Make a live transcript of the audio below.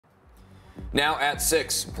Now at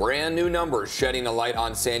 6, brand new numbers shedding a light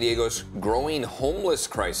on San Diego's growing homeless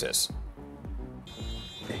crisis.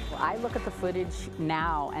 I look at the footage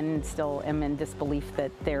now and still am in disbelief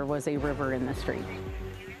that there was a river in the street.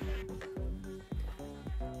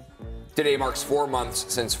 Today marks 4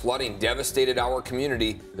 months since flooding devastated our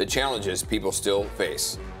community, the challenges people still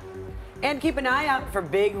face. And keep an eye out for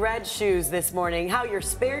Big Red Shoes this morning, how your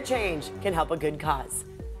spare change can help a good cause.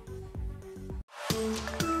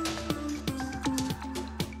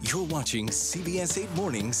 You're watching CBS 8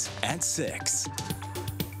 Mornings at 6.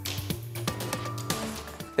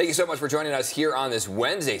 Thank you so much for joining us here on this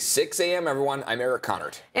Wednesday, 6 a.m. everyone. I'm Eric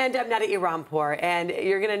Connard. And I'm Neda Iranpour, and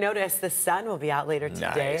you're going to notice the sun will be out later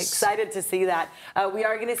today. Nice. Excited to see that. We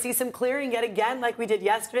are going to see some clearing yet again like we did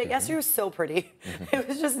yesterday. Yesterday was so pretty. It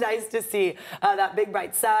was just nice to see that big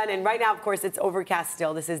bright sun. And right now, of course, it's overcast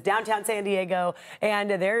still. This is downtown San Diego, and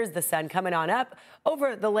there's the sun coming on up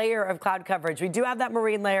over the layer of cloud coverage. We do have that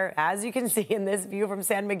marine layer, as you can see in this view from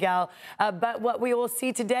San Miguel. But what we will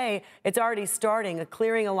see today, it's already starting, a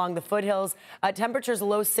clearing along the foothills. Temperatures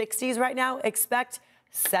low 60s right now. Expect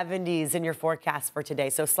 70s in your forecast for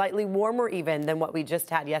today. So slightly warmer even than what we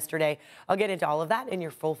just had yesterday. I'll get into all of that in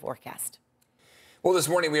your full forecast. Well, this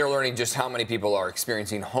morning we are learning just how many people are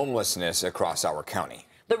experiencing homelessness across our county.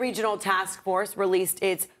 The Regional Task Force released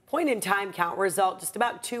its point-in-time count result just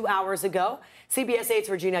about 2 hours ago. CBS 8's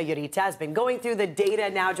Regina Yurita has been going through the data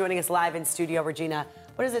now, joining us live in studio. Regina,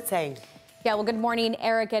 what is it saying? Yeah, well, good morning,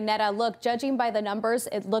 Eric and Neda. Look, judging by the numbers,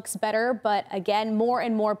 it looks better. But again, more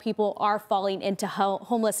and more people are falling into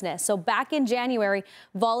homelessness. So back in January,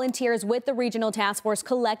 volunteers with the Regional Task Force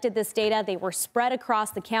collected this data. They were spread across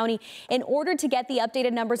the county in order to get the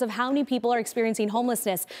updated numbers of how many people are experiencing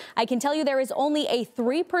homelessness. I can tell you there is only a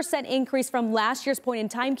 3% increase from last year's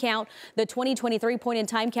point-in-time count. The 2023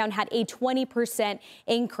 point-in-time count had a 20%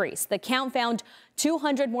 increase. The count found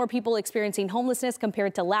 200 more people experiencing homelessness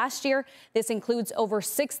compared to last year. This includes over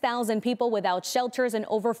 6,000 people without shelters and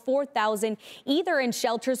over 4,000 either in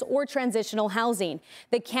shelters or transitional housing.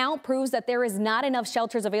 The count proves that there is not enough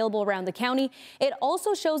shelters available around the county. It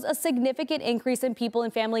also shows a significant increase in people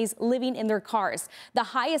and families living in their cars. The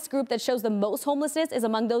highest group that shows the most homelessness is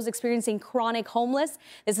among those experiencing chronic homeless.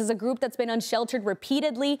 This is a group that's been unsheltered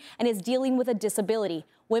repeatedly and is dealing with a disability.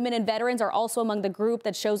 Women and veterans are also among the group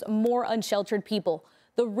that shows more unsheltered people.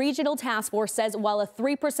 The Regional Task Force says while a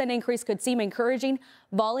 3% increase could seem encouraging,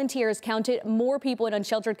 volunteers counted more people in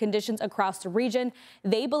unsheltered conditions across the region.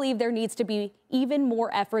 They believe there needs to be even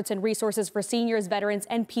more efforts and resources for seniors, veterans,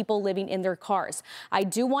 and people living in their cars. I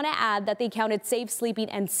do want to add that they counted safe sleeping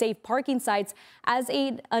and safe parking sites as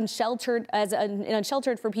unsheltered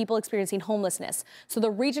for people experiencing homelessness. So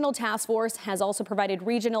the Regional Task Force has also provided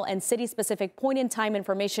regional and city-specific point-in-time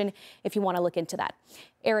information if you want to look into that.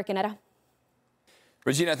 Eric and Neda.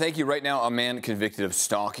 Regina, thank you. Right now, a man convicted of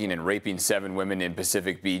stalking and raping 7 women in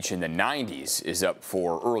Pacific Beach in the 90s is up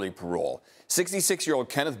for early parole. 66-year-old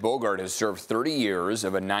Kenneth Bogart has served 30 years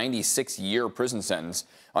of a 96-year prison sentence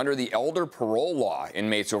under the elder parole law.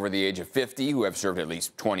 Inmates over the age of 50 who have served at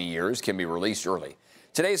least 20 years can be released early.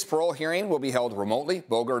 Today's parole hearing will be held remotely.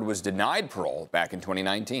 Bogart was denied parole back in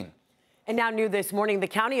 2019. And now new this morning, the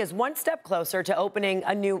county is one step closer to opening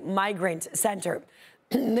a new migrant center.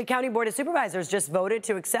 The County Board of Supervisors just voted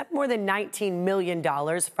to accept more than $19 million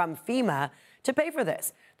from FEMA to pay for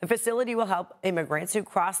this. The facility will help immigrants who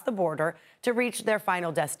cross the border to reach their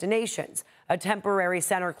final destinations. A temporary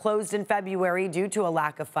center closed in February due to a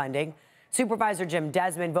lack of funding. Supervisor Jim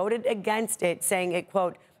Desmond voted against it, saying it,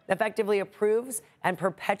 quote, effectively approves and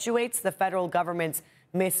perpetuates the federal government's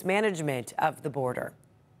mismanagement of the border.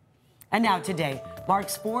 And now today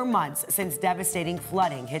marks 4 months since devastating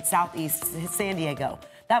flooding hit southeast San Diego.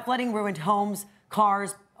 That flooding ruined homes,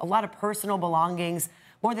 cars, a lot of personal belongings.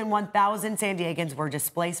 More than 1,000 San Diegans were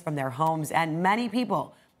displaced from their homes, and many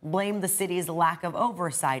people blamed the city's lack of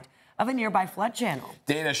oversight of a nearby flood channel.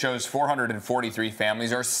 Data shows 443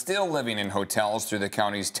 families are still living in hotels through the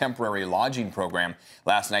county's temporary lodging program.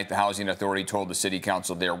 Last night, the Housing Authority told the City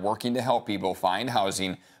Council they're working to help people find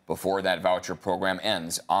housing before that voucher program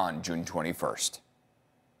ends on June 21st.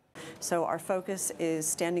 So our focus is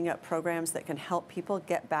standing up programs that can help people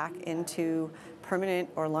get back into permanent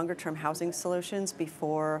or longer-term housing solutions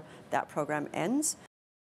before that program ends.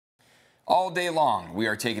 All day long, we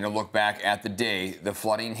are taking a look back at the day the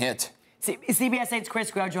flooding hit. CBS 8's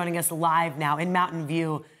Chris Grow joining us live now in Mountain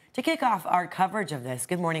View to kick off our coverage of this.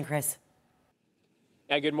 Good morning, Chris.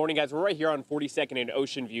 Yeah, good morning, guys. We're right here on 42nd and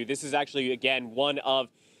Ocean View. This is actually, again, one of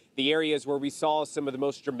the areas where we saw some of the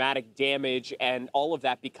most dramatic damage and all of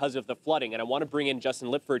that because of the flooding. And I want to bring in Justin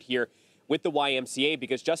Lipford here with the YMCA,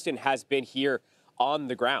 because Justin has been here on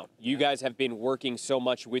the ground. You guys have been working so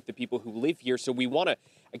much with the people who live here. So we want to,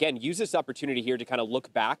 again, use this opportunity here to kind of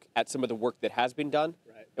look back at some of the work that has been done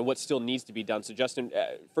and what still needs to be done. So Justin,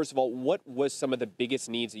 first of all, what was some of the biggest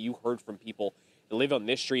needs that you heard from people that live on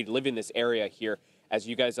this street, live in this area here, as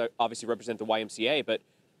you guys obviously represent the YMCA, but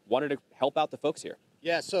wanted to help out the folks here?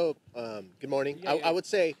 Yeah, so good morning. I would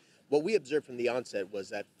say what we observed from the onset was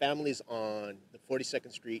that families on the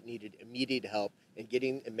 42nd Street needed immediate help in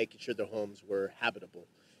getting and making sure their homes were habitable.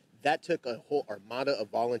 That took a whole armada of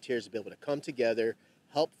volunteers to be able to come together,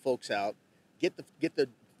 help folks out, get the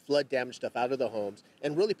flood damaged stuff out of the homes,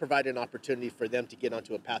 and really provide an opportunity for them to get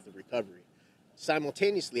onto a path of recovery.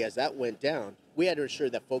 Simultaneously, as that went down, we had to ensure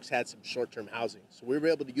that folks had some short-term housing. So we were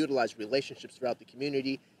able to utilize relationships throughout the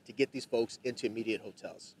community to get these folks into immediate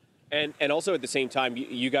hotels. And also at the same time,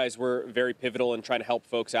 you guys were very pivotal in trying to help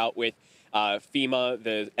folks out with FEMA,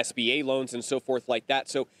 the SBA loans and so forth like that.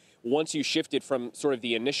 So once you shifted from sort of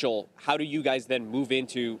the initial, how do you guys then move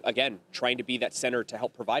into, again, trying to be that center to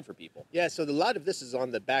help provide for people? Yeah, so a lot of this is on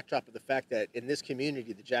the backdrop of the fact that in this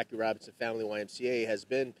community, the Jackie Robinson Family YMCA has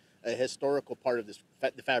been a historical part of this,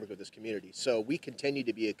 the fabric of this community. So we continue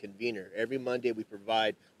to be a convener. Every Monday we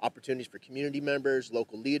provide opportunities for community members,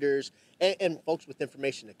 local leaders, and folks with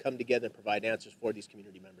information to come together and provide answers for these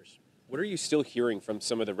community members. What are you still hearing from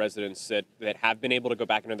some of the residents that have been able to go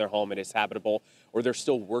back into their home and is habitable, or they're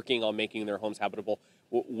still working on making their homes habitable?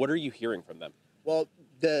 What are you hearing from them? Well,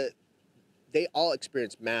 they all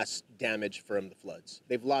experienced mass damage from the floods.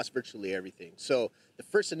 They've lost virtually everything. So the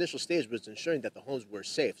first initial stage was ensuring that the homes were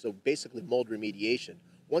safe, so basically mold remediation.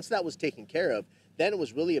 Once that was taken care of, then it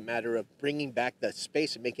was really a matter of bringing back the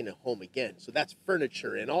space and making it home again. So that's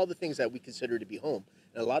furniture and all the things that we consider to be home.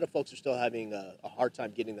 And a lot of folks are still having a hard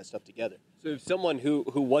time getting that stuff together. So if someone who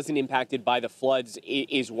wasn't impacted by the floods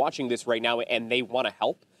is watching this right now and they want to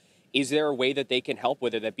help, is there a way that they can help,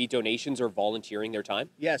 whether that be donations or volunteering their time?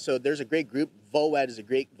 Yeah, so there's a great group. VOAD is a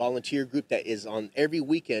great volunteer group that is on every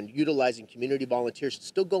weekend utilizing community volunteers to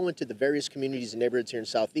still go into the various communities and neighborhoods here in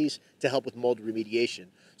Southeast to help with mold remediation.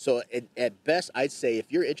 So at best, I'd say if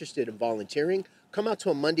you're interested in volunteering, come out to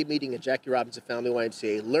a Monday meeting at Jackie Robinson Family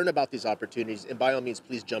YMCA, learn about these opportunities, and by all means,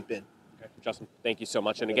 please jump in. Okay. Justin, thank you so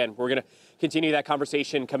much. And again, we're going to continue that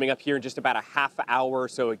conversation coming up here in just about a half hour.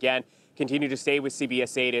 So again, continue to stay with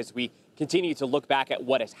CBS 8 as we continue to look back at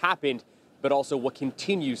what has happened, but also what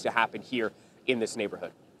continues to happen here in this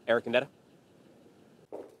neighborhood. Eric and Netta?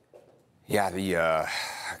 Yeah, the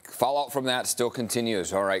fallout from that still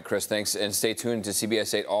continues. All right, Chris, thanks. And stay tuned to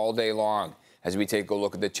CBS 8 all day long as we take a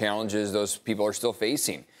look at the challenges those people are still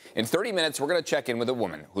facing. In 30 minutes, we're going to check in with a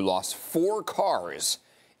woman who lost 4 cars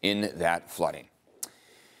in that flooding.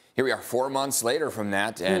 Here we are 4 months later from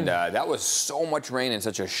that, and that was so much rain in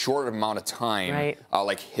such a short amount of time, Right.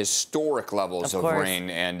 Like historic levels of course. rain,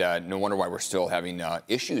 and no wonder why we're still having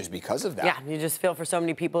issues because of that. Yeah, you just feel for so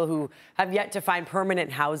many people who have yet to find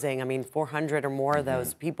permanent housing. I mean, 400 or more of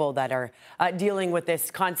those people that are dealing with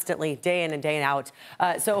this constantly, day in and day out.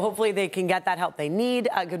 So hopefully they can get that help they need.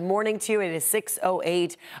 Good morning to you. It is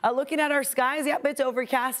 6:08. Looking at our skies, yep, it's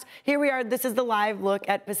overcast. Here we are. This is the live look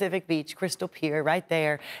at Pacific Beach, Crystal Pier right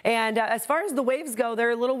there. And as far as the waves go, they're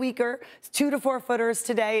a little weaker, 2 to 4 footers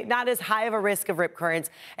today, not as high of a risk of rip currents.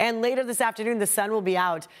 And later this afternoon, the sun will be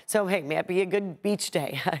out. So, hey, may it be a good beach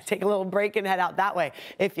day. Take a little break and head out that way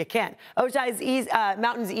if you can. Ojai's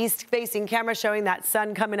mountains east-facing camera showing that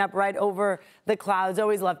sun coming up right over the clouds.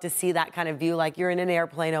 Always love to see that kind of view, like you're in an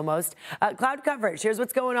airplane almost. Cloud coverage, here's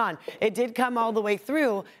what's going on. It did come all the way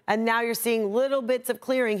through, and now you're seeing little bits of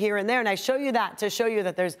clearing here and there. And I show you that to show you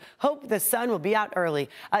that there's hope the sun will be out early.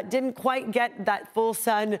 Didn't quite get that full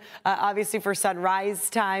sun, obviously, for sunrise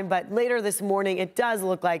time, but later this morning, it does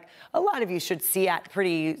look like a lot of you should see it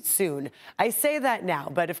pretty soon. I say that now,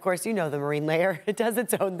 but of course, you know the marine layer. It does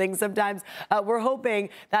its own thing sometimes. We're hoping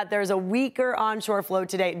that there's a weaker onshore flow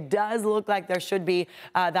today. It does look like there should be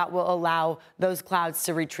that will allow those clouds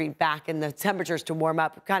to retreat back and the temperatures to warm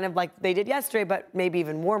up, kind of like they did yesterday, but maybe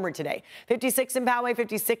even warmer today. 56 in Poway,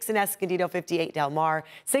 56 in Escondido, 58 Del Mar,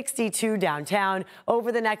 62 downtown.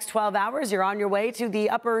 Over the next 12 hours, you're on your way to the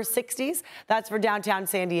upper 60s. That's for downtown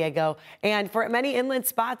San Diego. And for many inland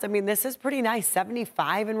spots, I mean, this is pretty nice.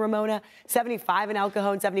 75 in Ramona, 75 in El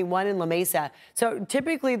Cajon, 71 in La Mesa. So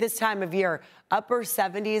typically this time of year, upper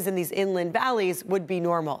 70s in these inland valleys would be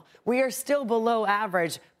normal. We are still below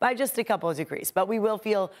average by just a couple of degrees, but we will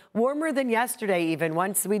feel warmer than yesterday even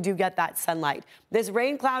once we do get that sunlight. This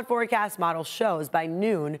rain cloud forecast model shows by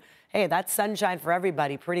noon, hey, that's sunshine for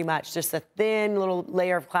everybody, pretty much. Just a thin little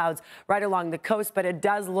layer of clouds right along the coast, but it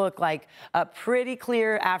does look like a pretty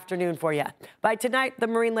clear afternoon for you. By tonight, the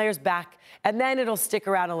marine layer's back, and then it'll stick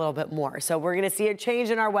around a little bit more. So we're going to see a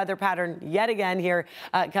change in our weather pattern yet again here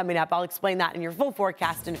coming up. I'll explain that in your full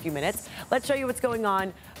forecast in a few minutes. Let's show you what's going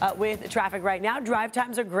on with traffic right now. Drive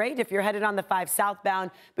times are great. If you're headed on the 5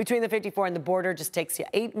 southbound between the 54 and the border, just takes you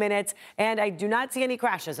 8 minutes. And I do not see any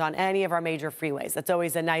crashes on any of our major freeways. That's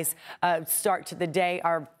always a nice start to the day.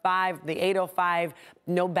 Our 5, the 805,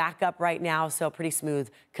 no backup right now, so pretty smooth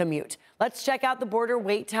commute. Let's check out the border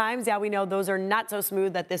wait times. Yeah, we know those are not so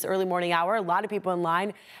smooth at this early morning hour. A lot of people in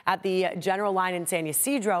line at the general line in San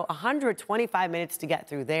Ysidro, 125 minutes to get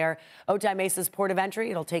through there. Otay Mesa's port of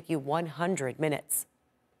entry, it'll take you 100 minutes.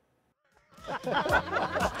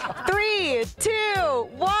 3, 2,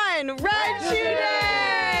 1, Red Shoe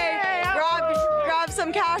Day! Grab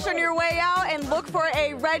some cash on your way out and look for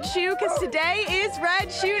a red shoe because today is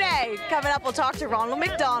Red Shoe Day. Coming up, we'll talk to Ronald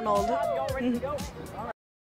McDonald.